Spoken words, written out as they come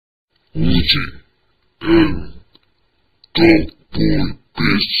Wu-Tang and Dog Boy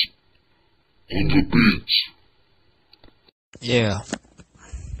Bitch on the beats. Yeah.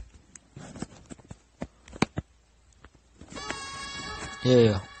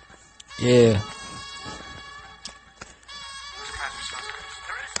 Yeah. Yeah.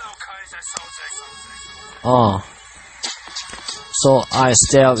 So I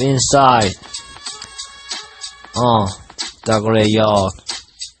step inside. The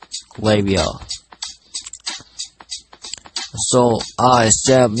graveyard. So I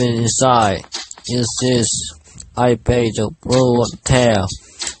step inside. Instead, I pay the brutal,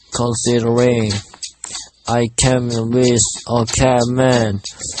 considering I came with a caveman.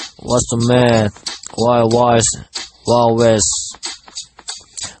 What's the man? Why Wild West?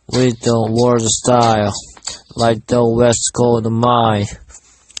 With the world style, like the West Coast mine,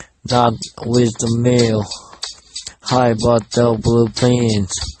 not with the mill. High but the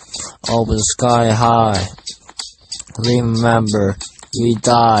blueprint of the sky high. Remember, we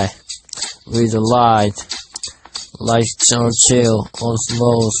die with the light, like Churchill on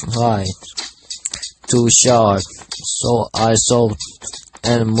smooth light. Too sharp, so I sold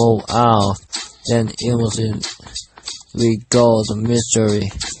and move out. Then innocent, we go the mystery.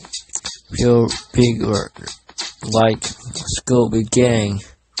 Pure figure, like Scooby Gang.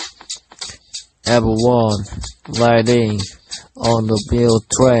 Everyone riding on the bill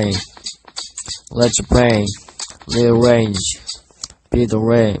train. Let your pain rearrange, be the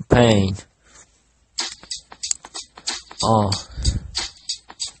rain pain.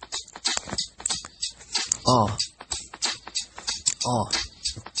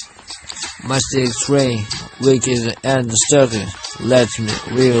 My 6th ring, wicked and certain. Let me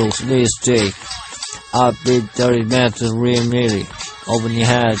real mistake. I beat dirty matters real nearly. Open your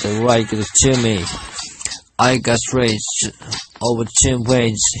head and right to me. I got straight over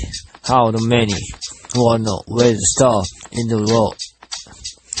chimpanzee. How the many wanna where to stop in the road.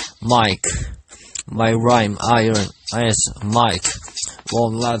 Mike, my rhyme iron as Mike.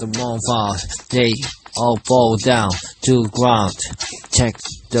 Won't let the bonfire. They all fall down to the ground. Check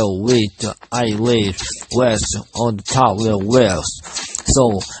the weed I live west on the top of the wells.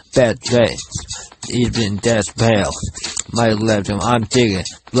 So bad red, even that's pale. My left I'm digging,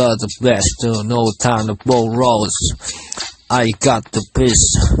 blood the best, no time to blow rolls. I got the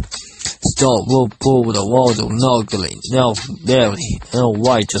piece. Stop, will pull the water, no gully, no belly, no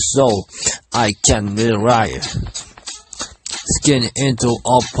white soul. I can be right. Skin into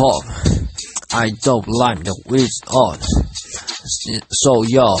a pop. I don't like the weeds on. So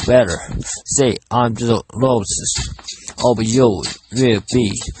y'all better say I'm the roses. Over you will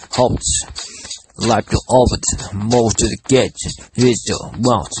be hoped. Like the orbit, move to the gate, reach the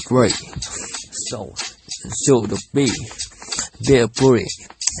mount great. So the bee, be free,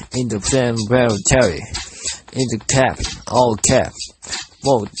 in the same territory, in the cap, all cap,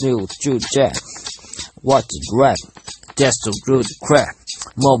 both new to jack. What the rap, that's the root crap,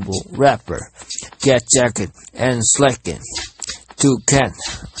 mobile rapper, get jacket and slacking, to can,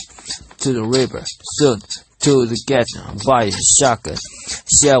 to the river, soon. To the get by shotgun,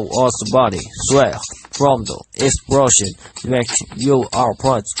 shell off the body, swell from the explosion, make you are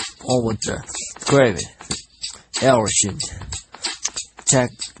part over the craving, erosion. Check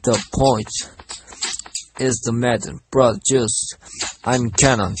the point, is the matter, blood juice. I'm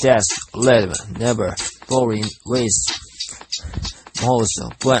canon, that's 11, never boring waste. Most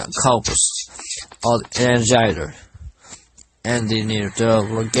black corpus, all energizer. Ending near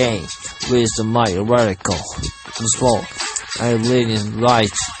the game with my radical small. I'm leading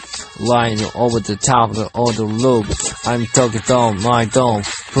right line over the top of the loop. I'm talking down my dome,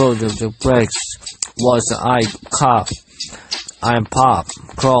 through the breaks. Was I cop? I'm pop,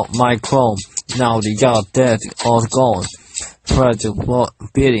 my chrome. Now the yard dead or gone. Try to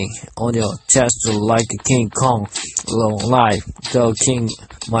beating on your chest like a King Kong. Long life, the king,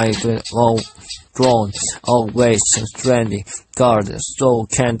 my long throne, always stranding. Guard, so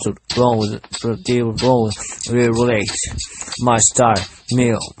can't run with the deal wrong. Relate my style,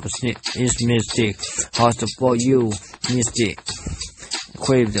 meal is mystic. Hard for you, mystic.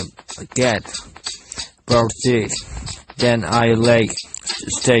 Crave them, get birthday. Then I like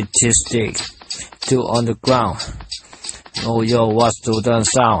statistic. Two on the ground. Oh yo, what's the done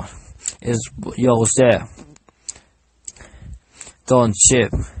sound? It's yourself. Don't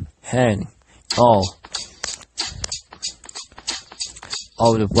chip, hand, all.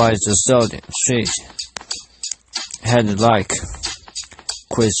 All the brights are sold in street. Had like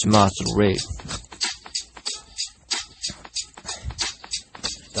Christmas rave.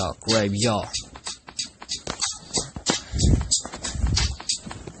 The graveyard.